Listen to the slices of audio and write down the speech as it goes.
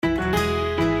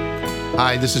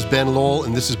Hi, this is Ben Lowell,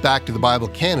 and this is Back to the Bible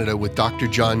Canada with Dr.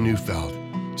 John Neufeld.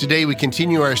 Today we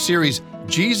continue our series,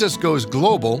 Jesus Goes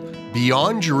Global,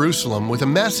 Beyond Jerusalem, with a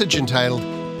message entitled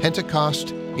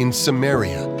Pentecost in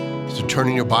Samaria. So turn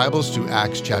in your Bibles to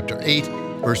Acts chapter 8,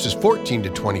 verses 14 to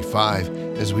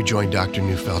 25, as we join Dr.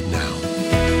 Neufeld now.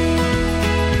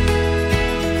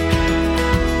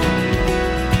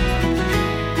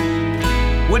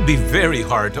 It would be very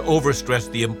hard to overstress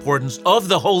the importance of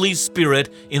the Holy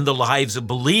Spirit in the lives of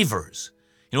believers.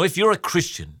 You know, if you're a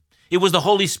Christian, it was the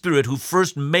Holy Spirit who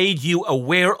first made you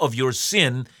aware of your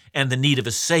sin and the need of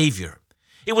a Savior.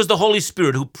 It was the Holy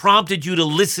Spirit who prompted you to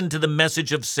listen to the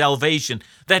message of salvation,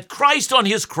 that Christ on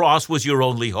his cross was your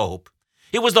only hope.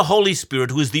 It was the Holy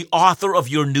Spirit who is the author of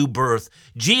your new birth.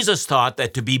 Jesus taught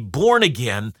that to be born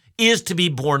again is to be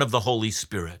born of the Holy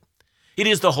Spirit. It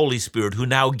is the Holy Spirit who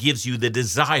now gives you the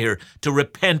desire to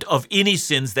repent of any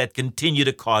sins that continue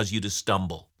to cause you to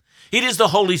stumble. It is the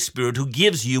Holy Spirit who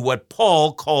gives you what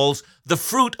Paul calls the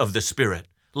fruit of the Spirit: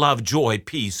 love, joy,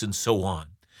 peace, and so on.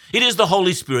 It is the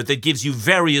Holy Spirit that gives you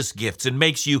various gifts and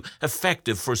makes you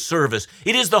effective for service.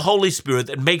 It is the Holy Spirit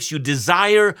that makes you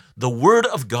desire the Word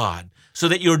of God so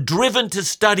that you're driven to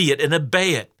study it and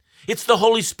obey it. It's the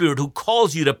Holy Spirit who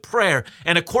calls you to prayer,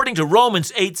 and according to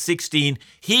Romans 8:16,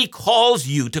 he calls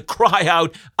you to cry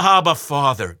out, Abba,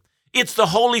 Father. It's the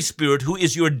Holy Spirit who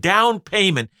is your down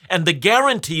payment and the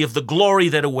guarantee of the glory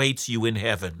that awaits you in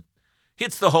heaven.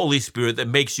 It's the Holy Spirit that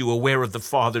makes you aware of the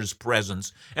Father's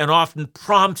presence and often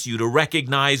prompts you to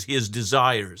recognize his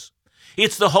desires.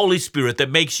 It's the Holy Spirit that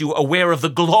makes you aware of the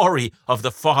glory of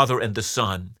the Father and the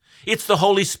Son. It's the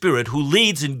Holy Spirit who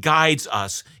leads and guides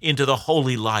us into the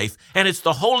holy life, and it's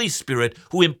the Holy Spirit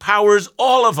who empowers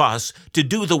all of us to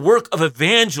do the work of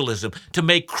evangelism, to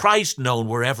make Christ known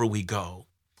wherever we go.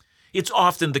 It's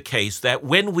often the case that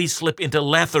when we slip into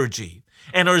lethargy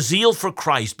and our zeal for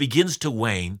Christ begins to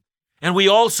wane, and we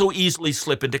also easily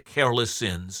slip into careless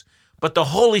sins, but the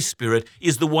Holy Spirit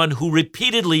is the one who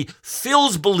repeatedly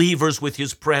fills believers with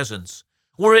his presence.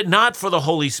 Were it not for the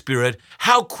Holy Spirit,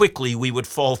 how quickly we would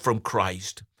fall from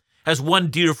Christ. As one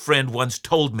dear friend once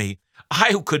told me,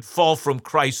 I could fall from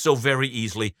Christ so very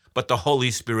easily, but the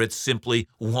Holy Spirit simply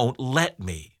won't let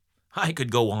me. I could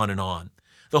go on and on.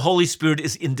 The Holy Spirit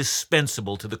is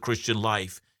indispensable to the Christian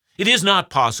life. It is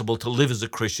not possible to live as a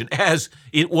Christian, as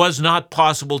it was not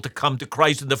possible to come to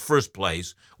Christ in the first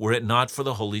place, were it not for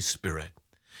the Holy Spirit.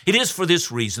 It is for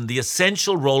this reason the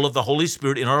essential role of the Holy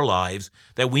Spirit in our lives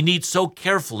that we need so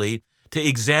carefully to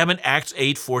examine Acts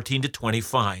 8:14 to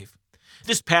 25.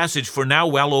 This passage for now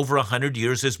well over 100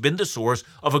 years has been the source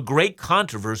of a great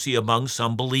controversy among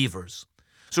some believers.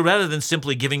 So rather than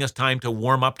simply giving us time to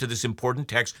warm up to this important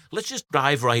text, let's just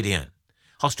dive right in.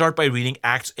 I'll start by reading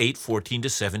Acts 8:14 to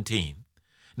 17.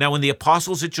 Now when the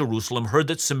apostles at Jerusalem heard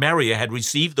that Samaria had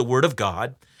received the word of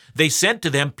God, they sent to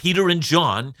them Peter and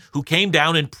John, who came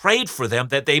down and prayed for them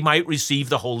that they might receive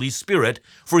the Holy Spirit,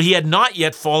 for he had not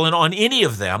yet fallen on any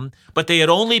of them, but they had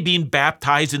only been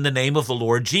baptized in the name of the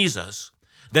Lord Jesus.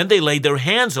 Then they laid their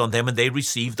hands on them and they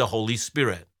received the Holy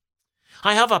Spirit.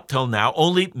 I have up till now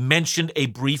only mentioned a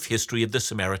brief history of the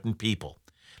Samaritan people.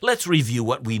 Let's review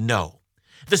what we know.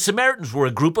 The Samaritans were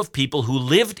a group of people who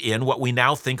lived in what we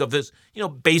now think of as,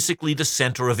 basically the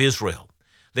center of Israel.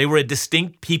 They were a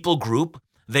distinct people group.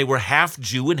 They were half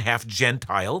Jew and half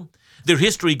Gentile. Their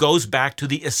history goes back to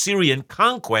the Assyrian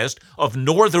conquest of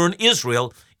northern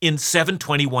Israel in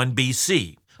 721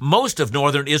 BC. Most of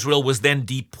northern Israel was then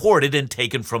deported and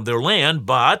taken from their land,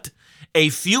 but a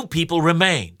few people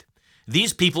remained.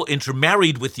 These people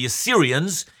intermarried with the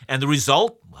Assyrians, and the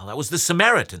result, that was the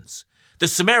Samaritans. The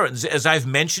Samaritans, as I've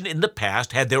mentioned in the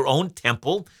past, had their own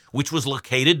temple, which was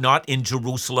located not in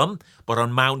Jerusalem, but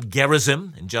on Mount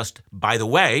Gerizim. And just by the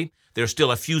way, there are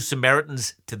still a few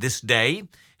Samaritans to this day,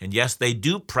 and yes, they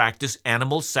do practice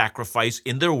animal sacrifice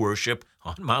in their worship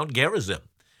on Mount Gerizim.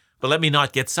 But let me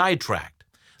not get sidetracked.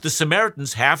 The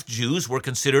Samaritans, half Jews, were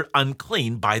considered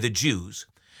unclean by the Jews.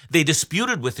 They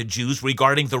disputed with the Jews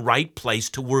regarding the right place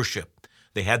to worship.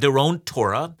 They had their own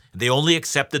Torah. They only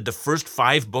accepted the first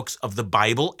 5 books of the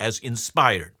Bible as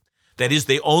inspired. That is,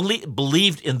 they only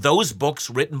believed in those books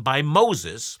written by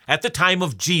Moses. At the time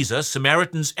of Jesus,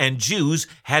 Samaritans and Jews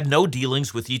had no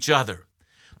dealings with each other.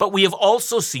 But we have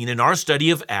also seen in our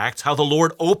study of Acts how the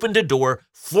Lord opened a door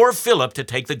for Philip to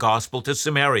take the gospel to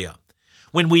Samaria.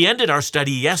 When we ended our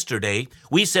study yesterday,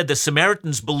 we said the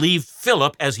Samaritans believed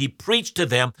Philip as he preached to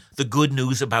them the good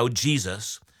news about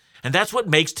Jesus. And that's what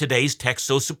makes today's text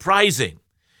so surprising.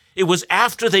 It was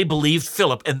after they believed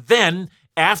Philip, and then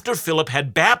after Philip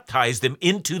had baptized them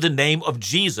into the name of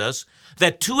Jesus,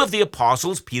 that 2 of the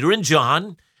apostles, Peter and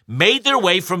John, made their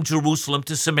way from Jerusalem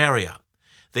to Samaria.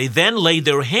 They then laid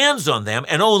their hands on them,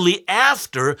 and only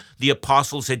after the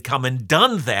apostles had come and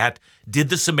done that did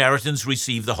the Samaritans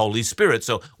receive the Holy Spirit.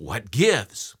 So what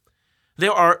gives?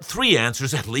 There are three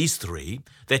answers, at least three,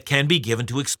 that can be given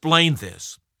to explain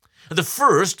this. The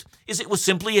first is it was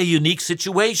simply a unique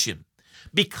situation.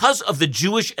 Because of the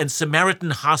Jewish and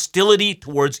Samaritan hostility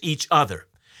towards each other,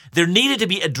 there needed to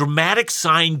be a dramatic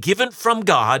sign given from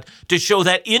God to show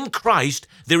that in Christ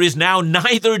there is now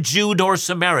neither Jew nor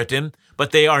Samaritan,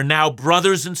 but they are now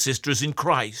brothers and sisters in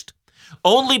Christ.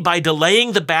 Only by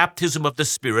delaying the baptism of the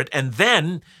Spirit and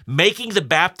then making the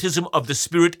baptism of the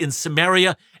Spirit in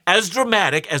Samaria as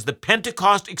dramatic as the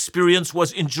Pentecost experience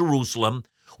was in Jerusalem,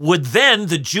 would then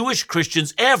the Jewish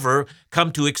Christians ever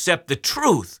come to accept the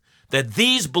truth that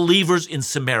these believers in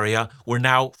Samaria were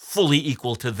now fully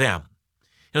equal to them.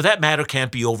 That matter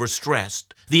can't be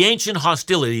overstressed. The ancient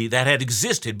hostility that had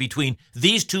existed between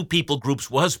these two people groups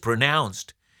was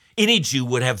pronounced. Any Jew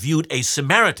would have viewed a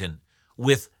Samaritan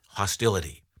with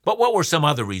hostility. But what were some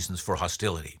other reasons for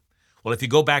hostility? Well, if you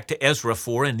go back to Ezra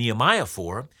 4 and Nehemiah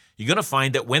 4, you're going to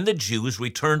find that when the Jews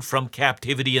returned from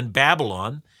captivity in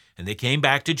Babylon, and they came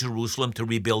back to Jerusalem to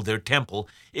rebuild their temple,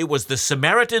 it was the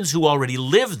Samaritans who already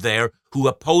lived there who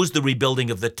opposed the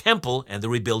rebuilding of the temple and the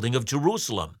rebuilding of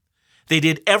Jerusalem. They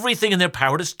did everything in their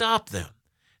power to stop them.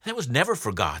 That was never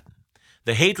forgotten.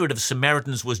 The hatred of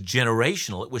Samaritans was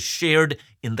generational. It was shared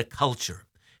in the culture.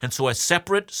 And so a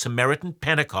separate Samaritan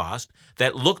Pentecost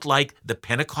that looked like the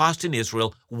Pentecost in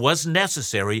Israel was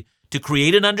necessary to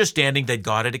create an understanding that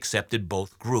God had accepted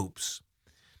both groups.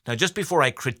 Now, just before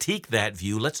I critique that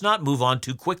view, let's not move on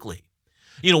too quickly.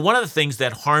 One of the things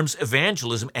that harms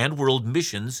evangelism and world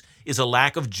missions is a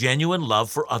lack of genuine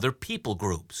love for other people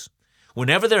groups.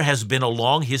 Whenever there has been a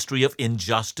long history of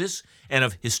injustice and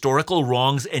of historical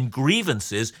wrongs and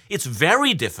grievances, it's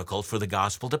very difficult for the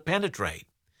gospel to penetrate.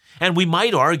 And we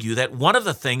might argue that one of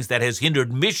the things that has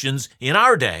hindered missions in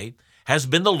our day has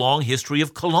been the long history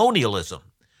of colonialism.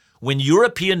 When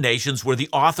European nations were the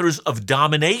authors of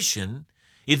domination,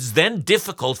 it's then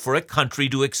difficult for a country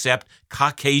to accept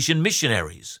Caucasian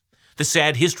missionaries. The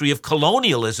sad history of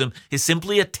colonialism is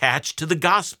simply attached to the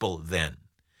gospel then.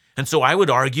 And so I would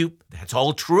argue that's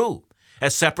all true. A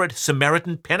separate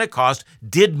Samaritan Pentecost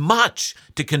did much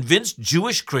to convince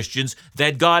Jewish Christians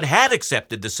that God had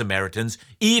accepted the Samaritans,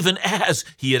 even as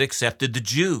he had accepted the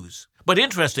Jews. But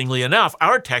interestingly enough,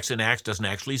 our text in Acts doesn't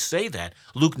actually say that.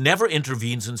 Luke never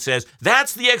intervenes and says,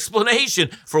 that's the explanation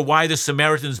for why the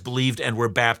Samaritans believed and were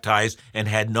baptized and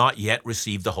had not yet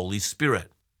received the Holy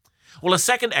Spirit. Well, a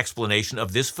second explanation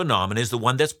of this phenomenon is the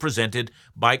one that's presented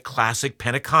by classic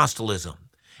Pentecostalism.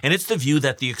 And it's the view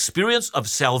that the experience of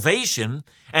salvation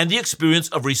and the experience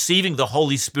of receiving the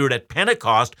Holy Spirit at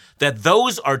Pentecost, that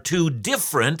those are two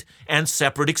different and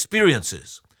separate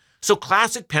experiences. So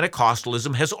classic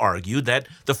Pentecostalism has argued that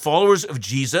the followers of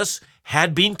Jesus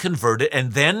had been converted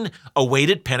and then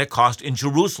awaited Pentecost in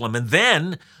Jerusalem. And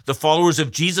then the followers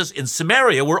of Jesus in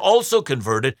Samaria were also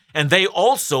converted, and they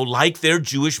also, like their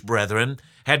Jewish brethren,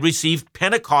 had received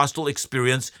Pentecostal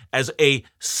experience as a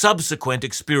subsequent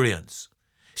experience.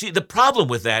 See, the problem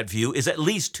with that view is at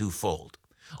least twofold.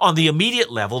 On the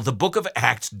immediate level, the book of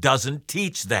Acts doesn't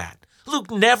teach that.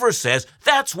 Luke never says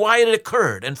that's why it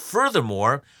occurred. And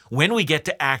furthermore, when we get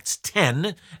to Acts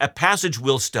 10, a passage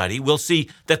we'll study, we'll see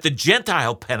that the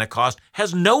Gentile Pentecost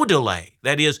has no delay.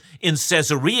 That is, in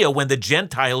Caesarea, when the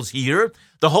Gentiles hear,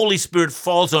 the Holy Spirit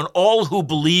falls on all who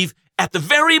believe at the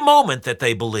very moment that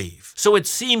they believe. So it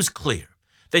seems clear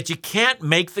that you can't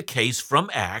make the case from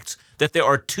Acts that there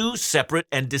are two separate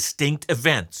and distinct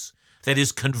events. That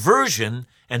is, conversion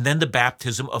and then the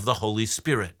baptism of the Holy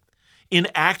Spirit. In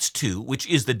Acts 2, which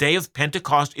is the day of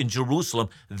Pentecost in Jerusalem,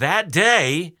 that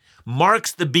day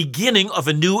marks the beginning of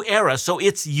a new era, so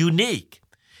it's unique.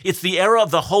 It's the era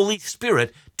of the Holy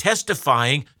Spirit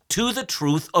testifying to the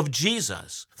truth of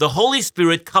Jesus. The Holy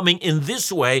Spirit coming in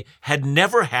this way had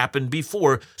never happened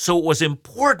before, so it was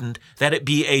important that it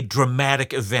be a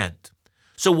dramatic event.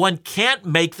 So one can't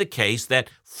make the case that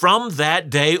from that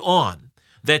day on,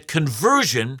 that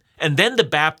conversion and then the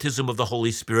baptism of the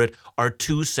Holy Spirit are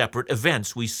two separate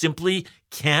events. We simply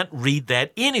can't read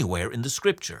that anywhere in the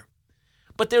Scripture.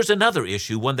 But there's another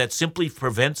issue, one that simply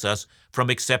prevents us from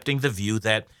accepting the view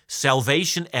that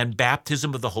salvation and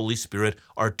baptism of the Holy Spirit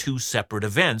are two separate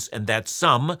events, and that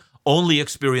some only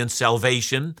experience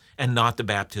salvation and not the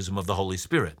baptism of the Holy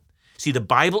Spirit. See, the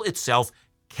Bible itself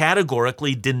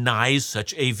categorically denies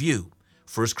such a view.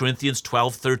 1 Corinthians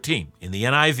 12:13, in the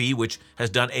NIV, which has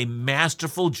done a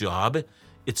masterful job,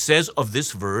 it says of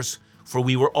this verse, For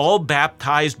we were all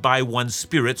baptized by one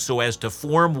Spirit so as to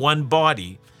form one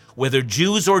body, whether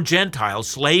Jews or Gentiles,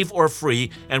 slave or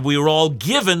free, and we were all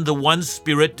given the one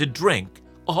Spirit to drink.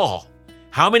 All.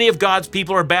 How many of God's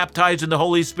people are baptized in the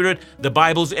Holy Spirit? The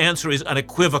Bible's answer is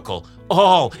unequivocal.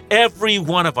 All, every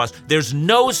one of us. There's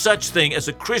no such thing as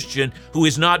a Christian who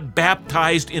is not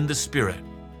baptized in the Spirit.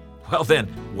 Well then,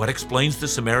 what explains the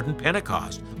Samaritan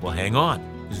Pentecost? Well, hang on.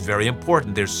 It's very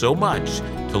important. There's so much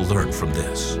to learn from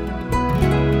this.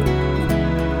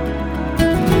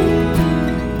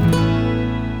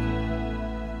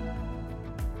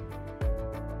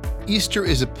 Easter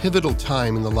is a pivotal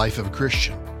time in the life of a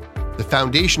Christian. The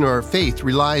foundation of our faith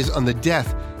relies on the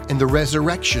death and the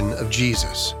resurrection of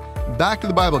Jesus. Back to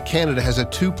the Bible Canada has a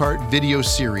two-part video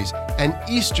series, an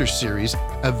Easter series,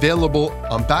 available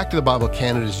on Back to the Bible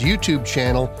Canada's YouTube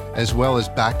channel as well as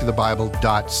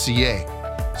backtothebible.ca.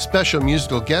 Special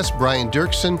musical guests Brian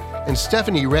Dirksen and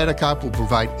Stephanie Radikop will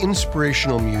provide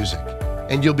inspirational music,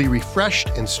 and you'll be refreshed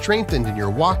and strengthened in your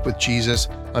walk with Jesus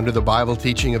under the Bible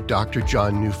teaching of Dr.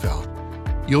 John Neufeld.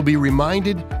 You'll be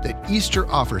reminded that Easter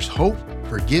offers hope,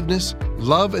 forgiveness,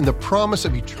 love, and the promise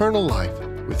of eternal life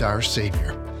with our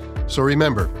Savior. So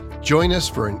remember, join us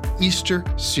for an Easter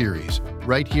series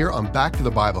right here on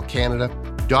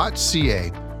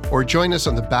backtothebiblecanada.ca or join us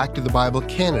on the Back to the Bible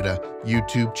Canada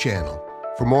YouTube channel.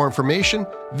 For more information,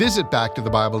 visit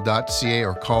backtothebible.ca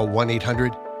or call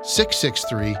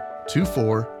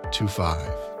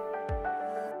 1-800-663-2425.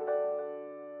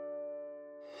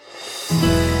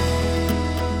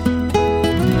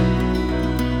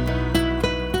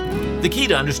 The key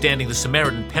to understanding the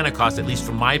Samaritan Pentecost, at least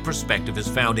from my perspective, is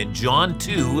found in John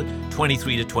 2,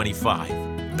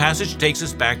 23-25. The passage takes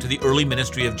us back to the early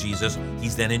ministry of Jesus.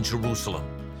 He's then in Jerusalem.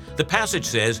 The passage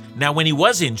says, "Now when he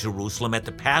was in Jerusalem at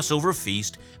the Passover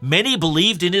feast, many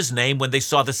believed in his name when they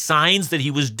saw the signs that he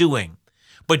was doing.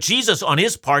 But Jesus, on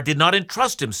his part, did not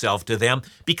entrust himself to them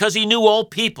because he knew all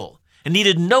people and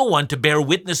needed no one to bear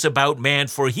witness about man,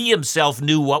 for he himself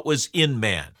knew what was in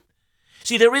man."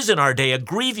 See, there is in our day a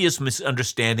grievous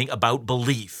misunderstanding about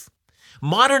belief.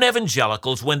 Modern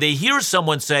evangelicals, when they hear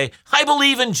someone say, "I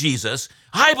believe in Jesus,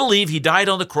 I believe he died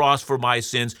on the cross for my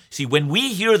sins," see, when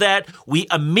we hear that, we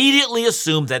immediately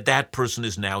assume that that person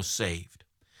is now saved.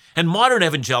 And modern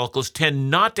evangelicals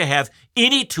tend not to have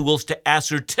any tools to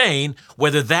ascertain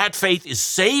whether that faith is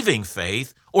saving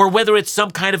faith or whether it's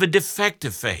some kind of a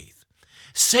defective faith.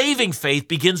 Saving faith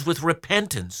begins with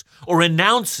repentance or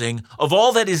renouncing of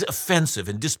all that is offensive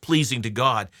and displeasing to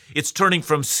God. It's turning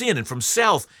from sin and from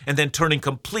self and then turning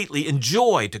completely in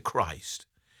joy to Christ.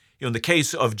 In the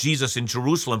case of Jesus in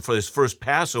Jerusalem for his first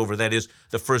Passover, that is,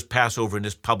 the first Passover in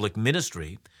his public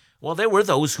ministry, well, there were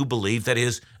those who believed, that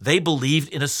is, they believed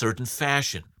in a certain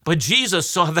fashion. But Jesus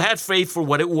saw that faith for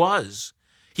what it was.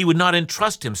 He would not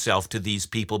entrust himself to these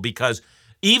people because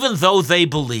even though they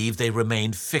believed, they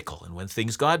remained fickle. And when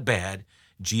things got bad,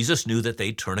 Jesus knew that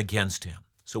they'd turn against him.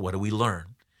 So what do we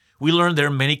learn? We learn there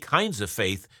are many kinds of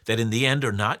faith that in the end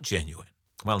are not genuine.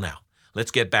 Well, now,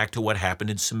 let's get back to what happened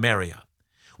in Samaria.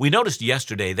 We noticed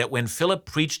yesterday that when Philip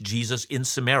preached Jesus in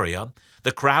Samaria,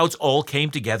 the crowds all came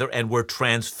together and were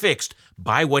transfixed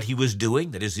by what he was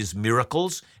doing, that is, his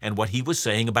miracles, and what he was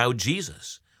saying about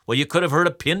Jesus. Well, you could have heard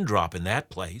a pin drop in that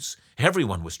place.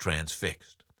 Everyone was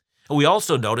transfixed. We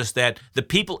also noticed that the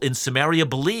people in Samaria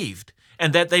believed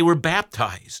and that they were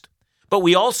baptized. But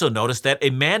we also noticed that a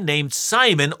man named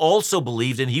Simon also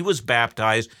believed and he was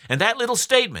baptized. And that little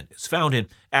statement is found in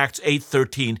Acts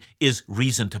 8:13 is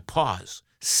reason to pause.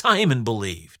 Simon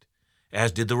believed,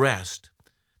 as did the rest.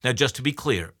 Now, just to be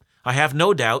clear, I have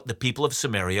no doubt the people of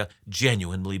Samaria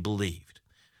genuinely believed.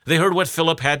 They heard what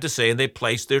Philip had to say and they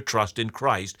placed their trust in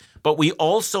Christ. But we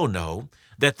also know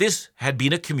that this had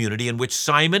been a community in which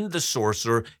Simon the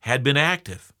sorcerer had been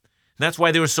active. And that's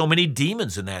why there were so many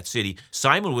demons in that city.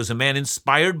 Simon was a man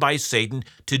inspired by Satan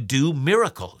to do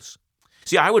miracles.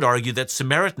 See, I would argue that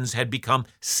Samaritans had become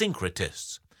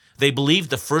syncretists. They believed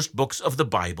the first books of the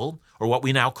Bible, or what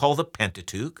we now call the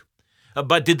Pentateuch.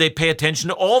 But did they pay attention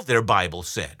to all their Bible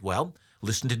said? Well,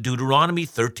 listen to Deuteronomy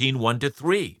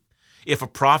 13:1-3. "If a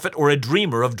prophet or a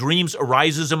dreamer of dreams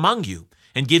arises among you,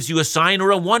 and gives you a sign or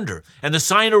a wonder, and the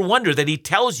sign or wonder that he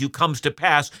tells you comes to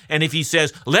pass, and if he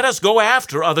says, 'Let us go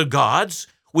after other gods,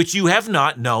 which you have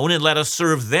not known, and let us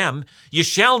serve them,' you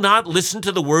shall not listen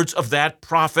to the words of that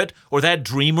prophet or that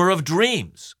dreamer of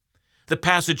dreams." The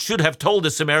passage should have told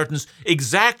the Samaritans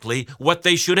exactly what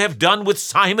they should have done with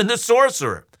Simon the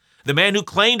sorcerer, the man who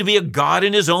claimed to be a god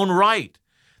in his own right.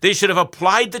 They should have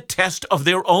applied the test of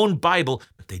their own Bible,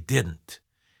 but they didn't.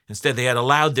 Instead, they had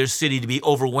allowed their city to be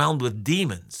overwhelmed with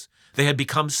demons. They had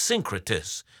become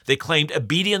syncretists. They claimed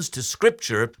obedience to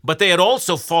Scripture, but they had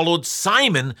also followed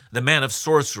Simon, the man of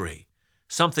sorcery.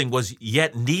 Something was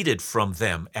yet needed from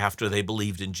them after they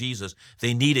believed in Jesus.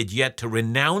 They needed yet to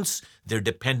renounce their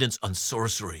dependence on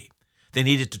sorcery. They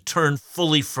needed to turn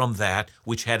fully from that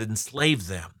which had enslaved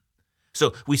them.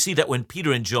 So we see that when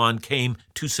Peter and John came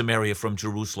to Samaria from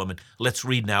Jerusalem, and let's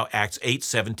read now Acts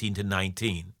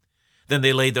 8:17-19. Then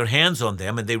they laid their hands on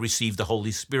them, and they received the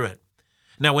Holy Spirit.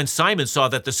 Now when Simon saw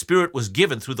that the Spirit was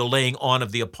given through the laying on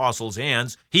of the apostles'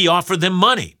 hands, he offered them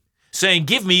money, saying,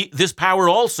 "Give me this power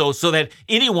also, so that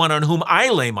anyone on whom I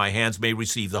lay my hands may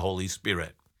receive the Holy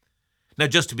Spirit." Now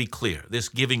just to be clear, this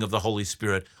giving of the Holy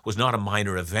Spirit was not a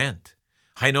minor event.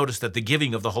 I noticed that the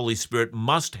giving of the Holy Spirit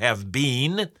must have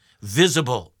been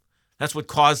visible. That's what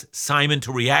caused Simon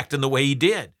to react in the way he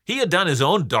did. He had done his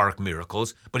own dark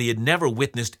miracles, but he had never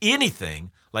witnessed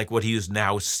anything like what he is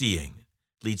now seeing.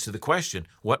 Leads to the question,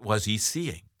 what was he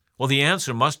seeing? Well, the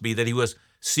answer must be that he was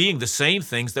seeing the same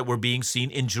things that were being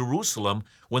seen in Jerusalem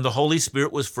when the Holy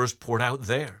Spirit was first poured out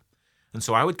there. And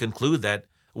so I would conclude that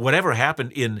whatever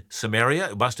happened in Samaria,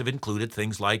 it must have included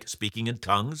things like speaking in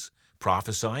tongues,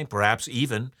 prophesying, perhaps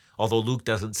even, although Luke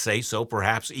doesn't say so,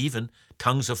 perhaps even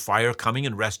tongues of fire coming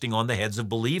and resting on the heads of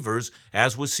believers,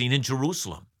 as was seen in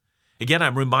Jerusalem. Again,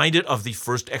 I'm reminded of the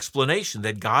first explanation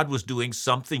that God was doing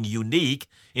something unique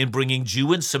in bringing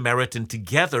Jew and Samaritan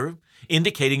together,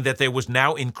 indicating that there was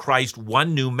now in Christ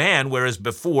one new man, whereas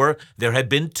before there had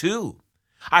been two.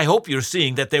 I hope you're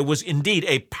seeing that there was indeed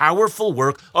a powerful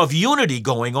work of unity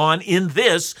going on in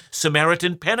this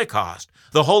Samaritan Pentecost.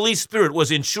 The Holy Spirit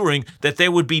was ensuring that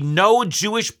there would be no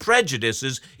Jewish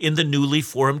prejudices in the newly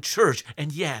formed church.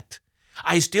 And yet,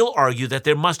 I still argue that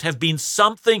there must have been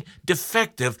something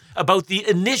defective about the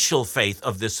initial faith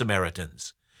of the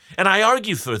Samaritans. And I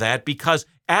argue for that because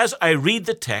as I read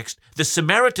the text, the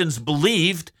Samaritans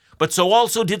believed, but so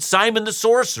also did Simon the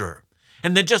sorcerer.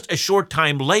 And then just a short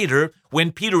time later,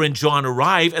 when Peter and John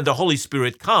arrive and the Holy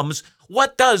Spirit comes,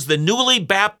 what does the newly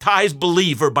baptized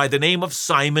believer by the name of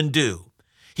Simon do?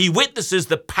 He witnesses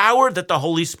the power that the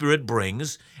Holy Spirit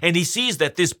brings, and he sees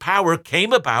that this power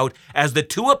came about as the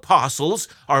two apostles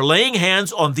are laying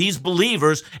hands on these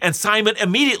believers, and Simon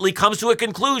immediately comes to a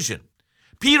conclusion.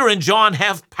 Peter and John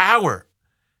have power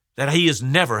that he has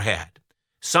never had.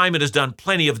 Simon has done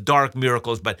plenty of dark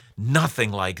miracles, but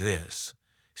nothing like this.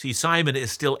 See, Simon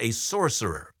is still a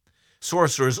sorcerer.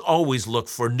 Sorcerers always look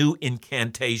for new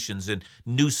incantations and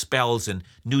new spells and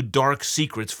new dark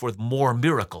secrets for more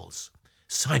miracles.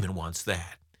 Simon wants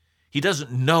that. He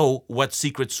doesn't know what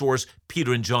secret source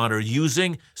Peter and John are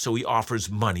using, so he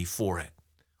offers money for it.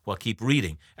 Well, keep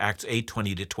reading, Acts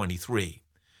 8:20-23.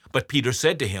 But Peter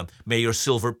said to him, "May your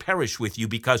silver perish with you,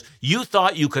 because you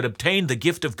thought you could obtain the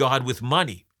gift of God with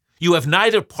money. You have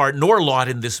neither part nor lot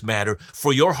in this matter,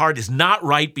 for your heart is not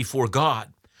right before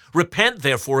God. Repent,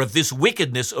 therefore, of this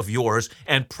wickedness of yours,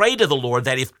 and pray to the Lord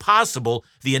that, if possible,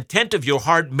 the intent of your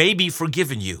heart may be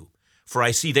forgiven you. For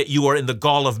I see that you are in the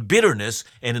gall of bitterness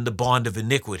and in the bond of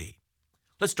iniquity."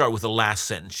 Let's start with the last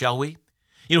sentence, shall we?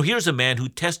 Here's a man who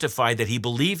testified that he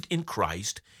believed in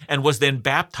Christ and was then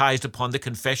baptized upon the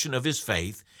confession of his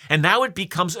faith, and now it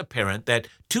becomes apparent that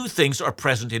two things are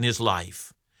present in his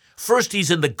life. First,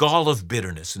 he's in the gall of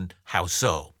bitterness, and how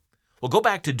so? Well, go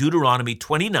back to Deuteronomy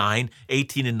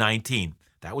 29:18-19.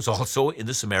 That was also in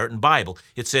the Samaritan Bible.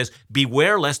 It says,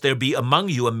 "Beware lest there be among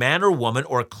you a man or woman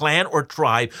or clan or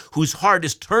tribe whose heart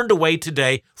is turned away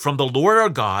today from the Lord our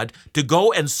God to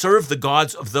go and serve the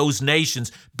gods of those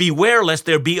nations. Beware lest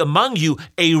there be among you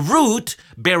a root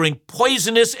bearing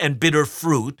poisonous and bitter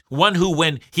fruit, one who,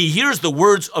 when he hears the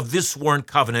words of this sworn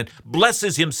covenant,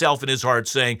 blesses himself in his heart,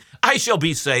 saying, I shall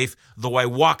be safe, though I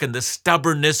walk in the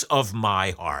stubbornness of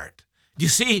my heart." You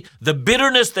see, the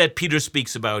bitterness that Peter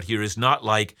speaks about here is not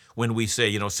like when we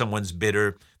say, someone's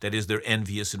bitter, that is, they're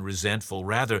envious and resentful.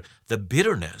 Rather, the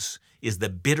bitterness is the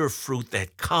bitter fruit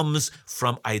that comes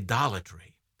from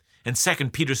idolatry. And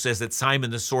 2 Peter says that Simon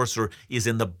the sorcerer is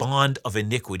in the bond of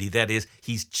iniquity. That is,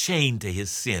 he's chained to his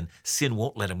sin. Sin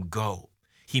won't let him go.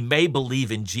 He may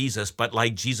believe in Jesus, but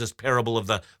like Jesus' parable of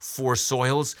the 4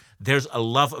 soils, there's a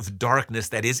love of darkness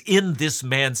that is in this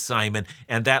man Simon,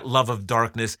 and that love of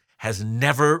darkness has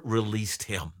never released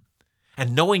him.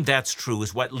 And knowing that's true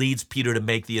is what leads Peter to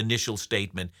make the initial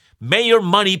statement, "May your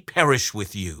money perish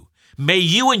with you. May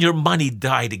you and your money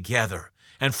die together."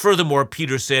 And furthermore,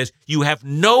 Peter says, you have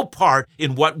no part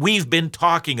in what we've been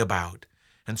talking about.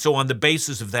 And so on the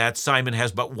basis of that, Simon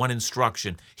has but one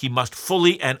instruction. He must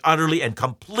fully and utterly and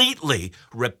completely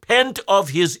repent of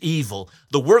his evil.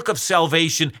 The work of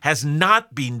salvation has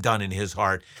not been done in his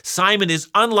heart. Simon is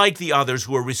unlike the others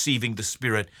who are receiving the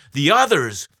Spirit. The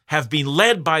others have been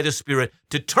led by the Spirit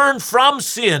to turn from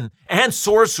sin and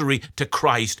sorcery to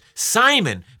Christ.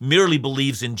 Simon merely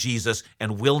believes in Jesus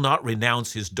and will not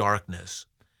renounce his darkness.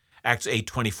 Acts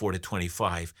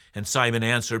 8:24-25. And Simon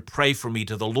answered, "Pray for me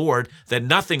to the Lord, that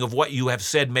nothing of what you have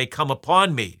said may come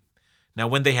upon me." Now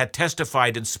when they had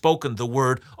testified and spoken the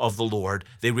word of the Lord,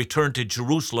 they returned to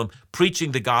Jerusalem,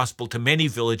 preaching the gospel to many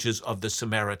villages of the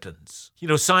Samaritans.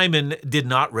 Simon did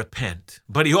not repent,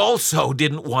 but he also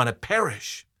didn't want to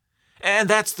perish. And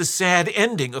that's the sad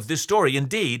ending of this story.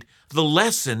 Indeed, the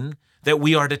lesson that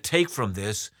we are to take from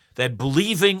this, that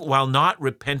believing while not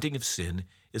repenting of sin,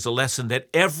 is a lesson that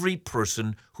every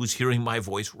person who's hearing my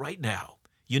voice right now,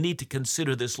 you need to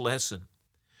consider this lesson.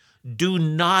 Do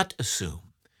not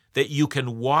assume that you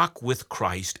can walk with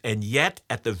Christ and yet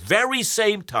at the very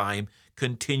same time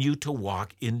continue to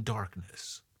walk in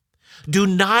darkness. Do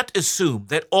not assume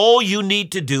that all you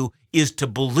need to do is to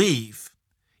believe,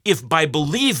 if by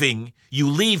believing you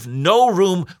leave no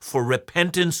room for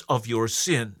repentance of your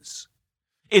sins.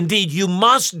 Indeed, you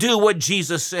must do what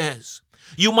Jesus says.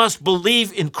 You must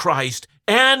believe in Christ,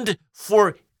 and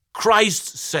for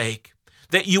Christ's sake,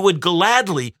 that you would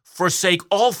gladly forsake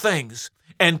all things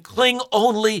and cling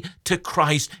only to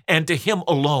Christ and to Him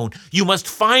alone. You must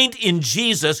find in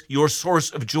Jesus your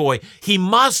source of joy. He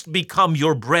must become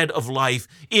your bread of life.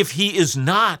 If He is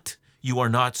not, you are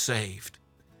not saved.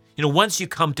 Once you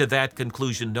come to that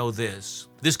conclusion, know this.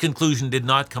 This conclusion did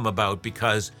not come about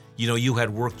because, you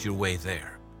had worked your way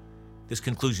there. This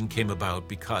conclusion came about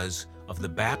because of the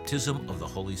baptism of the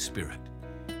Holy Spirit,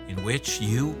 in which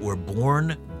you were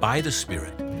born by the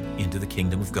Spirit into the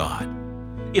kingdom of God.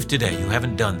 If today you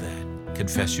haven't done that,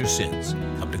 confess your sins,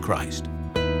 come to Christ.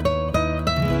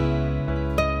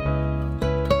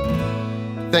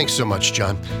 Thanks so much,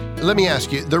 John. Let me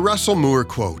ask you, the Russell Moore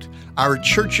quote, "Our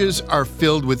churches are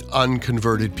filled with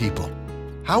unconverted people."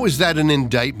 How is that an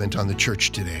indictment on the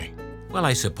church today? Well,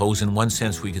 I suppose in one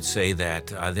sense we could say that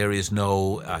there is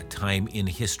no time in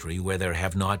history where there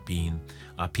have not been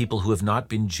people who have not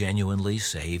been genuinely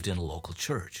saved in a local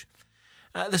church.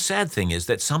 The sad thing is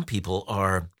that some people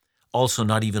are also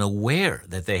not even aware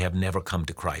that they have never come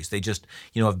to Christ. They just,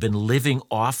 have been living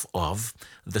off of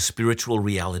the spiritual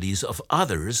realities of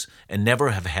others and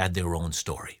never have had their own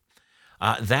story.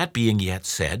 That being yet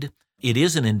said, it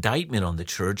is an indictment on the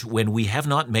church when we have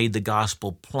not made the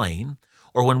gospel plain,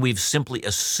 or when we've simply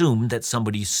assumed that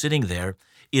somebody sitting there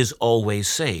is always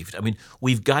saved.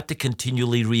 We've got to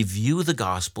continually review the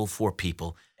gospel for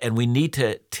people, and we need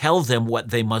to tell them what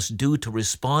they must do to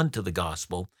respond to the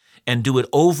gospel, and do it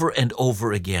over and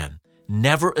over again.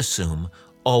 Never assume,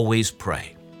 always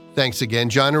pray. Thanks again,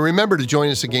 John. And remember to join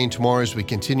us again tomorrow as we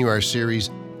continue our series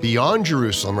Beyond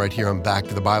Jerusalem right here on Back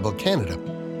to the Bible Canada.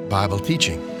 Bible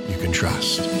teaching you can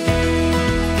trust.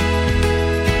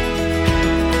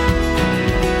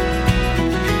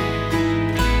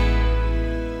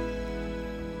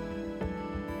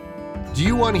 Do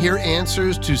you want to hear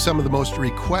answers to some of the most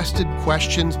requested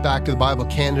questions Back to the Bible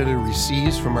Canada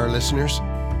receives from our listeners?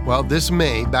 Well, this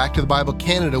May, Back to the Bible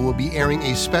Canada will be airing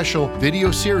a special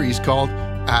video series called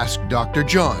Ask Dr.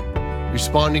 John,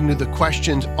 responding to the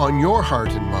questions on your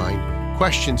heart and mind,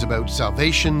 questions about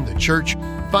salvation, the church,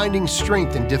 finding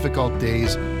strength in difficult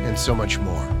days, and so much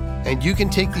more. And you can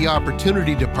take the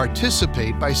opportunity to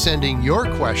participate by sending your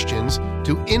questions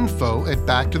to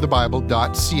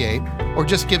info@backtothebible.ca or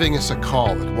just giving us a call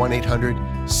at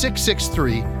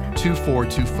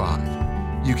 1-800-663-2425.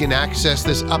 You can access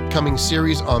this upcoming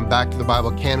series on Back to the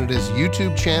Bible Canada's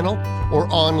YouTube channel or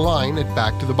online at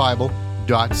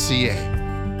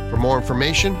backtothebible.ca. For more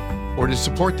information or to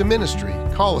support the ministry,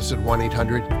 call us at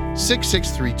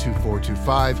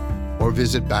 1-800-663-2425 or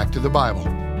visit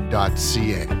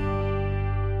backtothebible.ca.